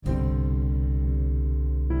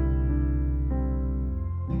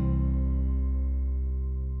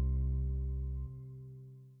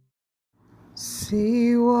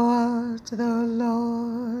See what the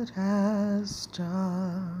Lord has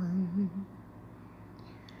done.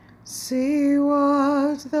 See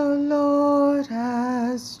what the Lord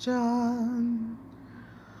has done.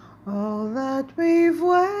 All that we've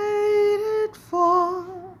waited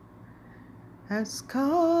for has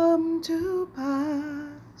come to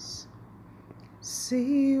pass.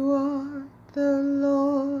 See what the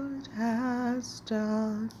Lord has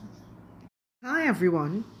done. Hi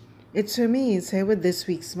everyone, it's Hermes here with this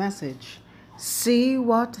week's message. See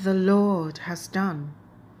what the Lord has done.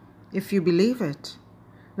 If you believe it,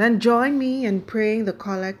 then join me in praying the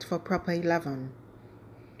collect for Proper 11.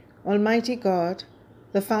 Almighty God,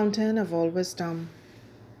 the fountain of all wisdom,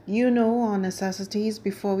 you know our necessities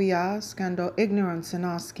before we ask and our ignorance in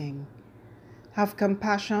asking. Have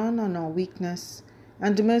compassion on our weakness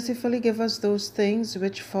and mercifully give us those things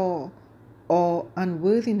which for our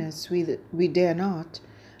unworthiness we dare not,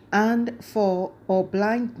 and for our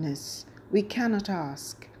blindness we cannot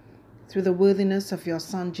ask, through the worthiness of your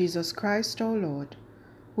Son Jesus Christ our Lord,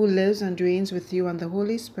 who lives and reigns with you and the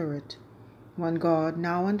Holy Spirit, one God,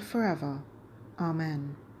 now and forever.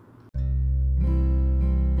 Amen.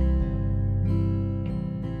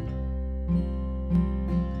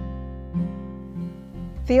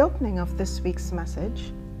 The opening of this week's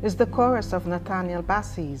message is the chorus of Nathaniel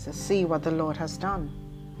Bassey's See What the Lord Has Done.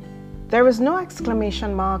 There is no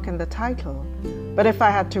exclamation mark in the title, but if I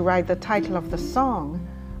had to write the title of the song,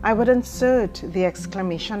 I would insert the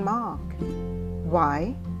exclamation mark.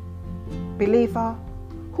 Why? Believer,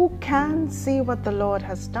 who can see what the Lord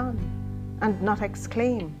has done and not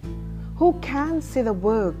exclaim? Who can see the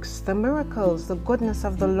works, the miracles, the goodness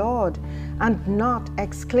of the Lord and not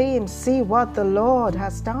exclaim, see what the Lord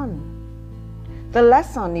has done? The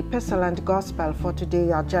lesson, epistle and gospel for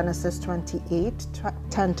today are Genesis 28,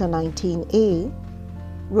 10 to 19a,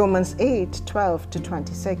 Romans 8, 12 to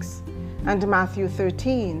 26, and Matthew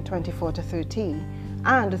 13, 24 to 30,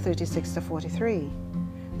 and 36 to 43.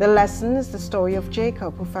 The lesson is the story of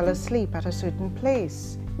Jacob who fell asleep at a certain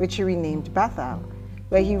place, which he renamed Bethel,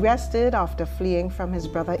 where he rested after fleeing from his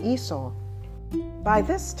brother Esau. By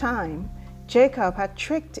this time, Jacob had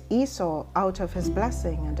tricked Esau out of his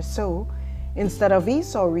blessing, and so, instead of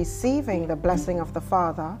Esau receiving the blessing of the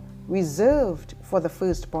father, reserved for the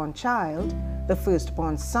firstborn child, the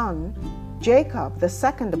firstborn son, Jacob, the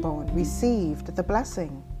secondborn, received the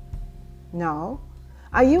blessing. Now,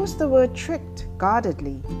 I use the word tricked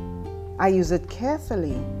guardedly. I use it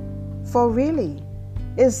carefully, for really,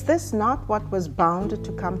 is this not what was bound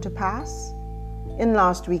to come to pass? In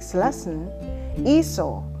last week's lesson,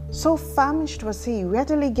 Esau, so famished was he,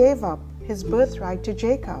 readily gave up his birthright to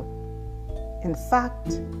Jacob. In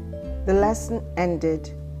fact, the lesson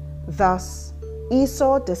ended, thus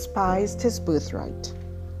Esau despised his birthright.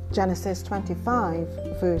 Genesis 25,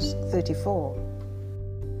 verse 34.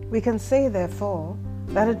 We can say, therefore,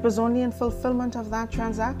 that it was only in fulfillment of that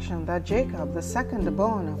transaction that Jacob, the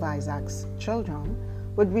second-born of Isaac's children,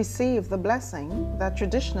 would receive the blessing that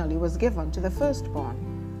traditionally was given to the firstborn.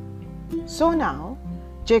 So now,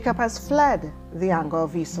 Jacob has fled the anger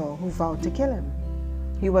of Esau, who vowed to kill him.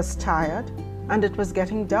 He was tired, and it was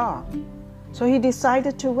getting dark, so he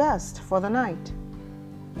decided to rest for the night.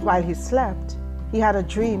 While he slept, he had a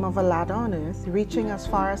dream of a ladder on earth reaching as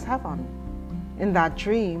far as heaven. In that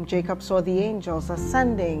dream, Jacob saw the angels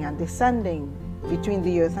ascending and descending between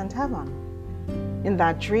the earth and heaven. In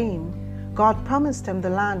that dream, God promised him the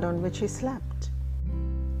land on which he slept.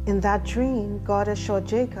 In that dream, God assured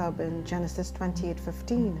Jacob in Genesis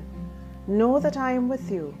 28:15, "Know that I am with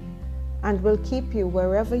you, and will keep you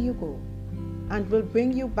wherever you go, and will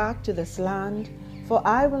bring you back to this land, for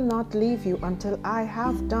I will not leave you until I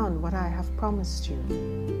have done what I have promised you."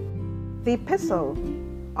 The epistle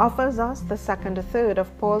offers us the second third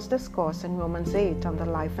of Paul's discourse in Romans 8 on the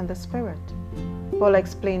life in the Spirit. Paul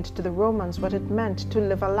explained to the Romans what it meant to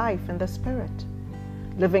live a life in the Spirit.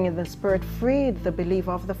 Living in the Spirit freed the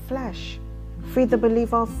believer of the flesh, freed the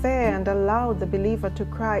believer of fear, and allowed the believer to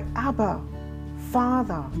cry, "Abba,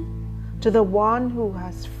 Father," to the one who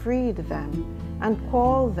has freed them and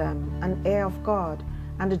called them an heir of God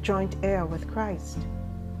and a joint heir with Christ.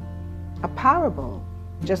 A parable,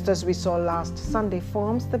 just as we saw last Sunday,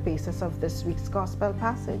 forms the basis of this week's gospel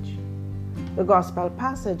passage. The gospel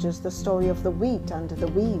passage is the story of the wheat and the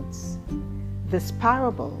weeds. This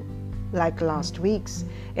parable, like last week's,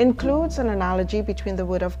 includes an analogy between the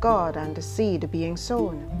word of God and the seed being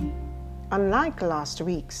sown. Unlike last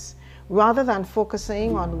week's, rather than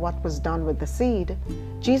focusing on what was done with the seed,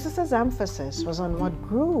 Jesus' emphasis was on what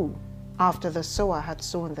grew after the sower had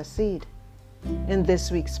sown the seed. in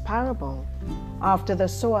this week's parable, after the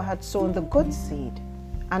sower had sown the good seed,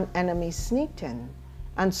 an enemy sneaked in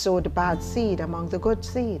and sowed bad seed among the good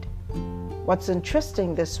seed. What's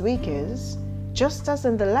interesting this week is, just as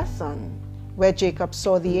in the lesson where Jacob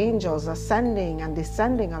saw the angels ascending and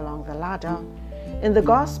descending along the ladder, in the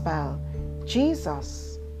gospel,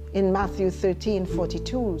 Jesus in Matthew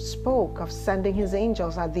 13:42 spoke of sending his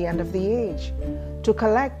angels at the end of the age to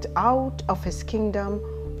collect out of his kingdom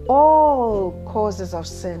all causes of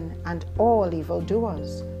sin and all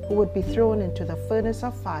evildoers who would be thrown into the furnace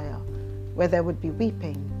of fire, where there would be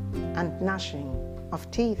weeping and gnashing of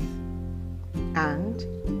teeth. And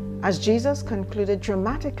as Jesus concluded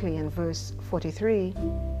dramatically in verse 43,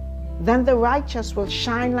 then the righteous will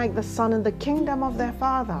shine like the sun in the kingdom of their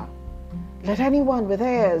Father. Let anyone with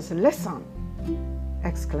ears listen!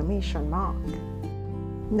 Exclamation mark.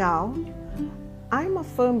 Now, I'm a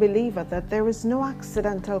firm believer that there is no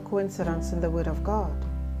accidental coincidence in the Word of God.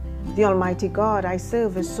 The Almighty God I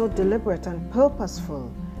serve is so deliberate and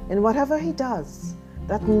purposeful in whatever He does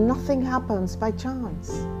that nothing happens by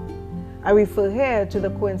chance. I refer here to the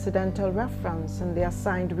coincidental reference in the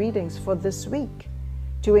assigned readings for this week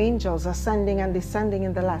to angels ascending and descending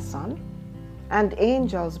in the lesson and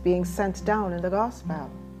angels being sent down in the gospel.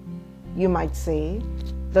 You might say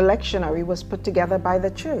the lectionary was put together by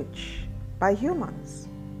the church, by humans.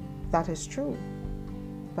 That is true.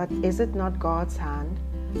 But is it not God's hand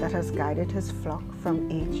that has guided His flock from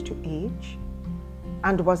age to age?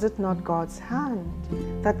 And was it not God's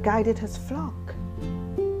hand that guided His flock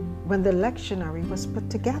when the lectionary was put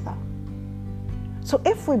together? So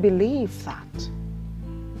if we believe that,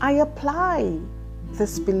 I apply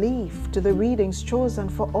this belief to the readings chosen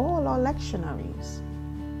for all our lectionaries.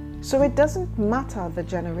 So it doesn't matter the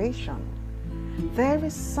generation. There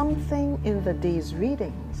is something in the day's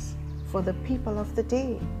readings for the people of the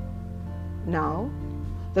day. Now,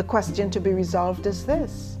 the question to be resolved is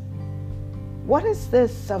this: what is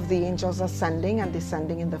this of the angels ascending and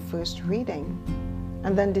descending in the first reading,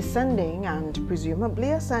 and then descending and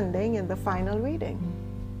presumably ascending in the final reading?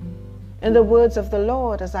 In the words of the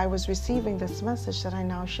Lord as I was receiving this message that I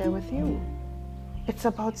now share with you, it's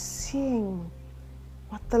about seeing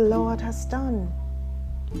what the Lord has done.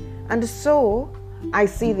 And so, I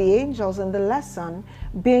see the angels in the lesson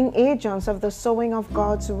being agents of the sowing of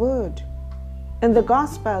God's word. In the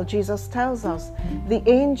gospel, Jesus tells us the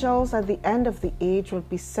angels at the end of the age will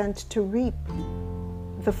be sent to reap.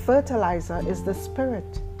 The fertilizer is the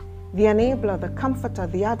Spirit, the enabler, the comforter,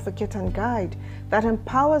 the advocate and guide that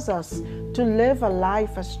empowers us to live a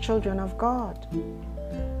life as children of God.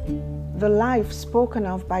 The life spoken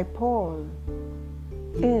of by Paul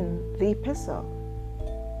in the epistle.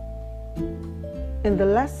 In the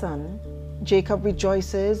lesson, Jacob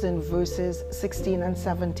rejoices in verses 16 and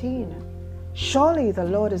 17. Surely the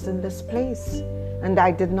Lord is in this place, and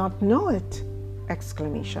I did not know it!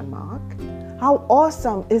 Exclamation mark. How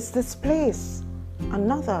awesome is this place!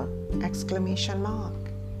 Another exclamation mark.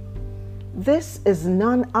 This is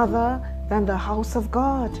none other than the house of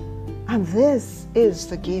God, and this is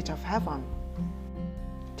the gate of heaven.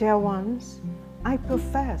 Dear ones, I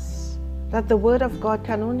profess that the word of God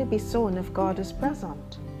can only be sown if God is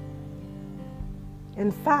present.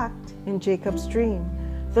 In fact, in Jacob's dream,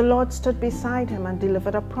 the Lord stood beside him and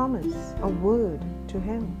delivered a promise, a word to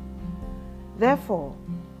him. Therefore,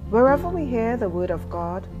 wherever we hear the word of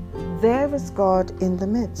God, there is God in the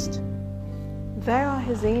midst. There are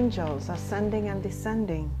His angels ascending and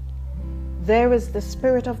descending. There is the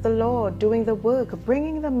Spirit of the Lord doing the work,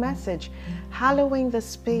 bringing the message, hallowing the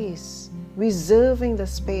space, reserving the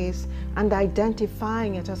space, and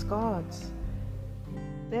identifying it as God's.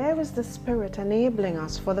 There is the Spirit enabling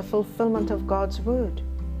us for the fulfillment of God's word.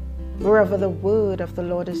 Wherever the word of the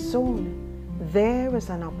Lord is sown, there is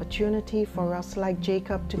an opportunity for us, like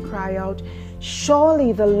Jacob, to cry out,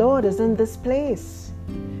 surely the Lord is in this place.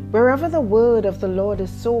 Wherever the word of the Lord is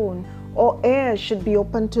sown, our ears should be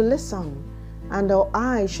open to listen, and our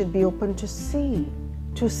eyes should be open to see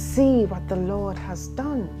what the Lord has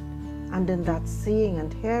done, and in that seeing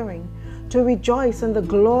and hearing, to rejoice in the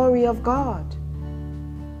glory of God.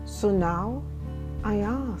 So now, I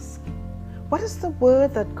ask, what is the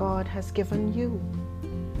word that God has given you?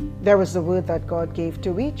 There is the word that God gave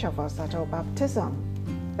to each of us at our baptism,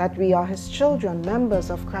 that we are His children, members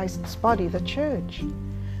of Christ's body, the church,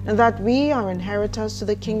 and that we are inheritors to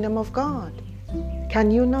the kingdom of God. Can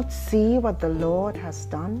you not see what the Lord has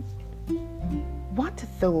done? What,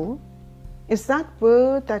 though, is that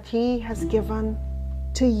word that He has given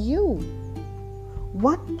to you?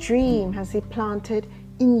 What dream has He planted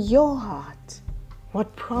in your heart?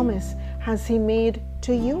 What promise has He made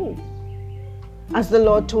to you? As the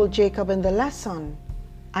Lord told Jacob in the lesson,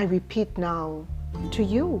 I repeat now to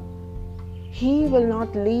you, He will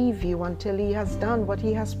not leave you until He has done what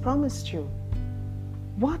He has promised you.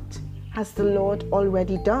 What has the Lord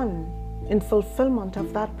already done in fulfillment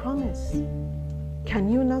of that promise?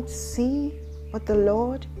 Can you not see what the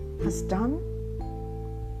Lord has done?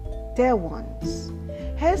 Dear ones,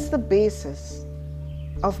 here's the basis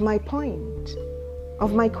of my point,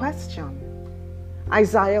 of my question.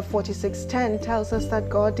 Isaiah 46:10 tells us that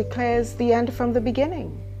God declares the end from the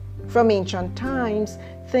beginning, from ancient times,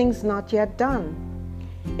 things not yet done.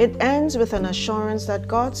 It ends with an assurance that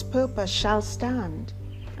God's purpose shall stand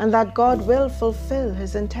and that God will fulfill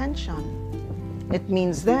His intention. It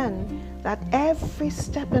means then that every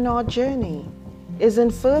step in our journey is in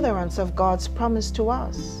furtherance of God's promise to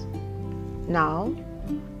us. Now,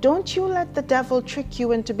 don't you let the devil trick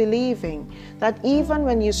you into believing that even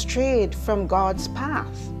when you strayed from God's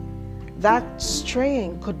path, that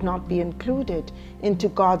straying could not be included into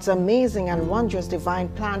God's amazing and wondrous divine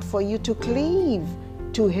plan for you to cleave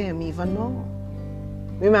to Him even more.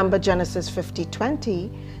 Remember, Genesis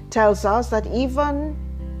 50:20 tells us that even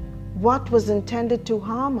what was intended to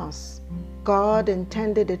harm us, God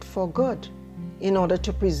intended it for good in order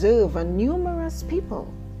to preserve a numerous people,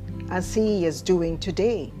 as He is doing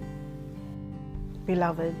today.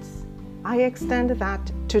 Beloveds, I extend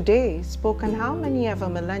that today, spoken how many ever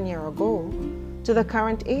millennia ago, to the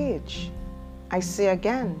current age. I say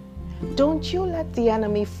again, don't you let the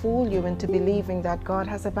enemy fool you into believing that God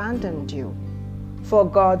has abandoned you. For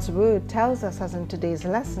God's word tells us, as in today's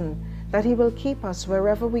lesson, that He will keep us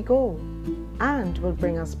wherever we go and will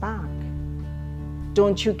bring us back.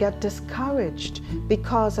 Don't you get discouraged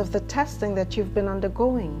because of the testing that you've been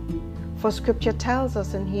undergoing. For Scripture tells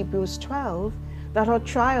us in Hebrews 12 that our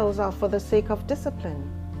trials are for the sake of discipline.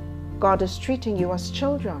 God is treating you as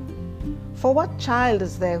children. For what child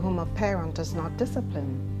is there whom a parent does not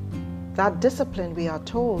discipline? That discipline, we are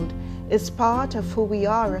told, is part of who we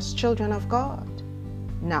are as children of God.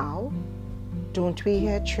 Now, don't we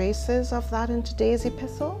hear traces of that in today's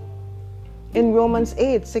epistle? In Romans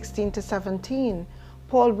 8:16-17,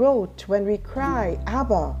 Paul wrote, when we cry,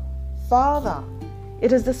 Abba, Father,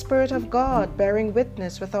 it is the Spirit of God bearing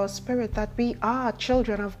witness with our spirit that we are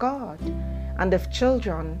children of God. And if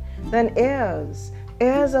children, then heirs,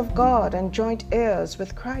 heirs of God and joint heirs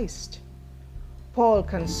with Christ. Paul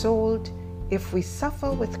consoled, if we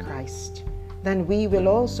suffer with Christ, then we will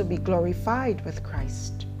also be glorified with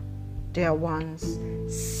Christ. Dear ones,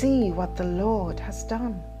 see what the Lord has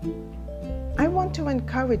done. I want to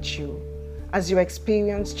encourage you as you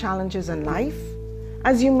experience challenges in life,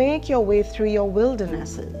 as you make your way through your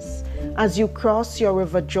wildernesses, as you cross your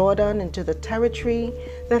river Jordan into the territory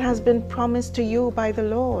that has been promised to you by the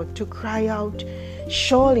Lord, to cry out,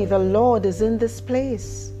 surely the Lord is in this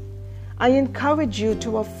place. I encourage you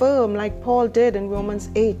to affirm like Paul did in Romans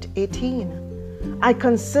 8:18. I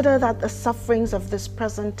consider that the sufferings of this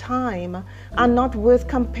present time are not worth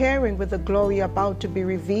comparing with the glory about to be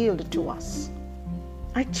revealed to us.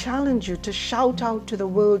 I challenge you to shout out to the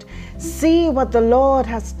world, see what the Lord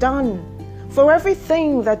has done. For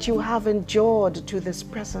everything that you have endured to this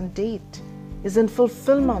present date is in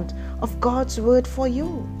fulfillment of God's word for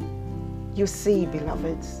you. You see,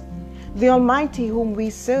 beloveds, the Almighty whom we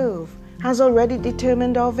serve has already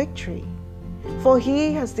determined our victory. For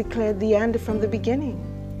He has declared the end from the beginning.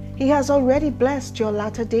 He has already blessed your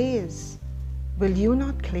latter days. Will you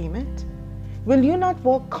not claim it? Will you not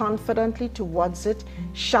walk confidently towards it,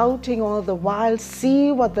 shouting all the while,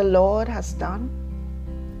 see what the Lord has done?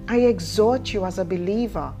 I exhort you as a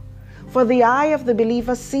believer, for the eye of the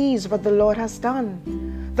believer sees what the Lord has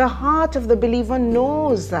done. The heart of the believer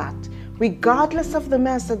knows that, regardless of the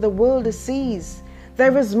mess that the world sees,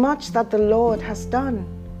 there is much that the Lord has done.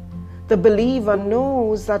 The believer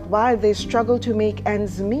knows that while they struggle to make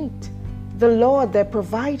ends meet, the Lord, their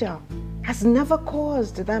provider, has never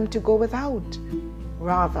caused them to go without.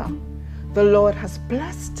 Rather, the Lord has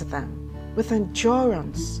blessed them with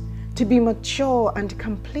endurance to be mature and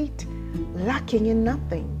complete, lacking in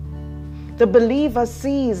nothing. The believer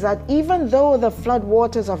sees that even though the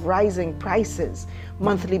floodwaters of rising prices,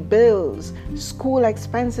 monthly bills, school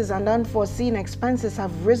expenses, and unforeseen expenses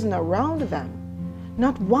have risen around them,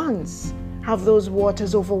 not once have those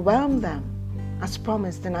waters overwhelmed them, as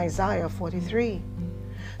promised in Isaiah 43.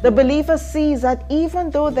 The believer sees that even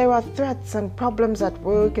though there are threats and problems at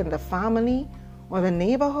work, in the family, or the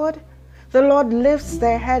neighborhood, the Lord lifts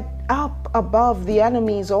their head up above the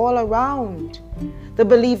enemies all around. The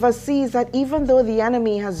believer sees that even though the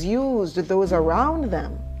enemy has used those around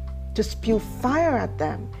them to spew fire at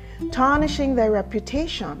them, tarnishing their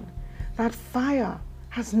reputation, that fire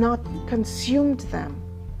has not consumed them.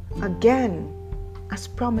 Again, as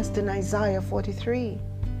promised in Isaiah 43,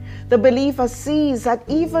 the believer sees that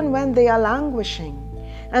even when they are languishing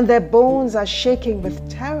and their bones are shaking with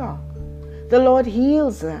terror, the Lord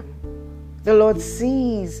heals them. The Lord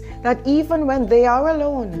sees that even when they are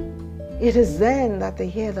alone, it is then that they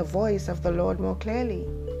hear the voice of the Lord more clearly.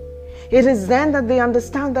 It is then that they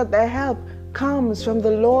understand that their help comes from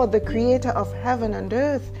the Lord, the creator of heaven and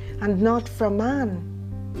earth, and not from man.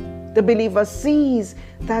 The believer sees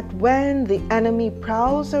that when the enemy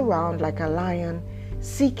prowls around like a lion,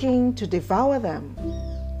 seeking to devour them,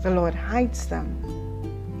 the Lord hides them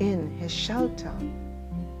in his shelter.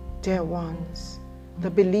 Dear ones, the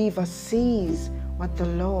believer sees what the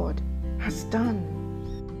Lord has done.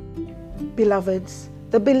 Beloveds,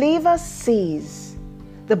 the believer sees.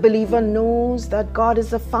 The believer knows that God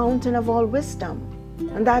is the fountain of all wisdom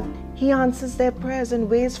and that He answers their prayers in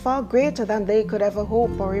ways far greater than they could ever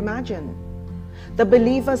hope or imagine. The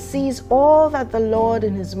believer sees all that the Lord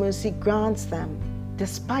in His mercy grants them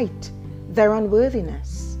despite their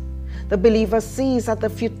unworthiness. The believer sees that the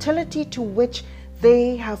futility to which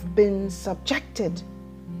they have been subjected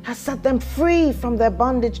has set them free from their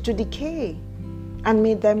bondage to decay and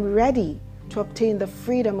made them ready to obtain the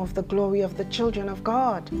freedom of the glory of the children of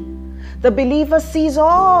God. The believer sees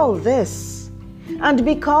all this, and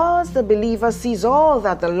because the believer sees all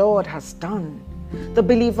that the Lord has done, the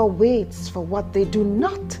believer waits for what they do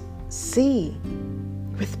not see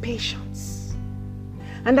with patience.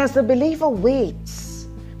 And as the believer waits,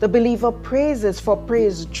 the believer praises, for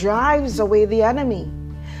praise drives away the enemy.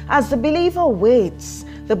 As the believer waits,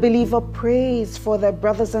 the believer prays for their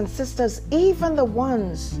brothers and sisters, even the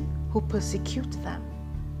ones who persecute them.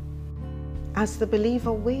 As the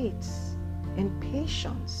believer waits in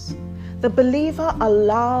patience, the believer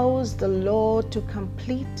allows the Lord to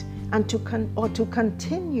complete and to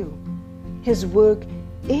continue His work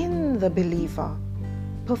in the believer,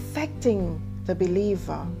 perfecting the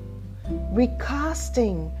believer,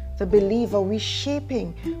 recasting the believer,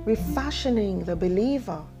 reshaping, refashioning the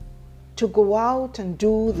believer to go out and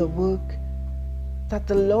do the work that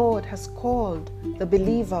the Lord has called the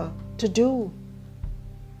believer to do.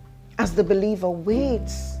 As the believer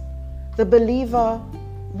waits, the believer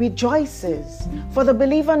rejoices, for the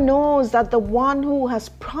believer knows that the one who has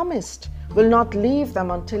promised will not leave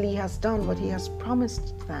them until He has done what He has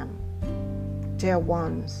promised them. Dear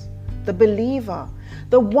ones, the believer,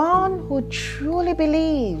 the one who truly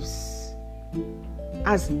believes,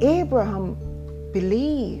 as Abraham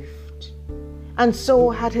believed, and so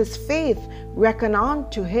had his faith reckoned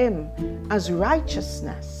unto him as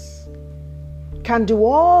righteousness, can do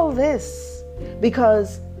all this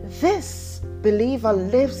because this believer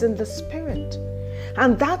lives in the Spirit,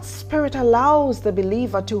 and that Spirit allows the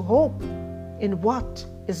believer to hope in what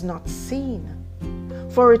is not seen.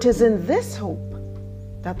 For it is in this hope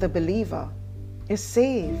that the believer is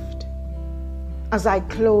saved. As I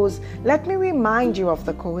close, let me remind you of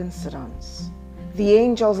the coincidence. The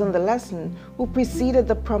angels in the lesson who preceded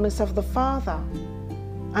the promise of the Father,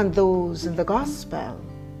 and those in the Gospel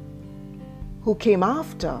who came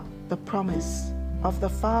after the promise of the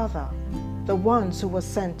Father, the ones who were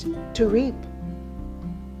sent to reap.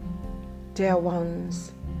 Dear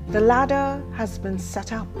ones, the ladder has been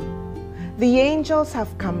set up. The angels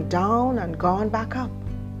have come down and gone back up.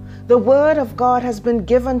 The word of God has been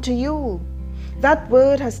given to you. That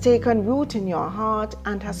word has taken root in your heart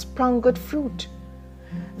and has sprung good fruit.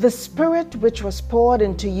 The Spirit which was poured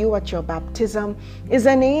into you at your baptism is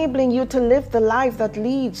enabling you to live the life that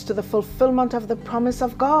leads to the fulfillment of the promise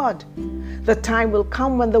of God. The time will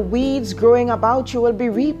come when the weeds growing about you will be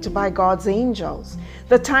reaped by God's angels.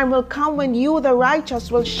 The time will come when you, the righteous,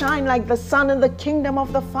 will shine like the sun in the kingdom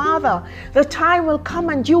of the Father. The time will come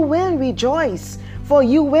and you will rejoice, for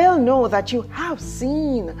you will know that you have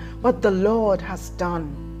seen what the Lord has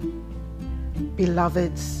done.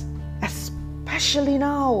 Beloveds, especially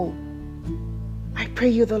now, I pray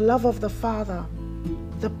you the love of the Father,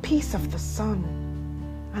 the peace of the Son,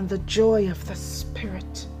 and the joy of the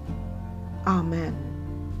Spirit. Amen.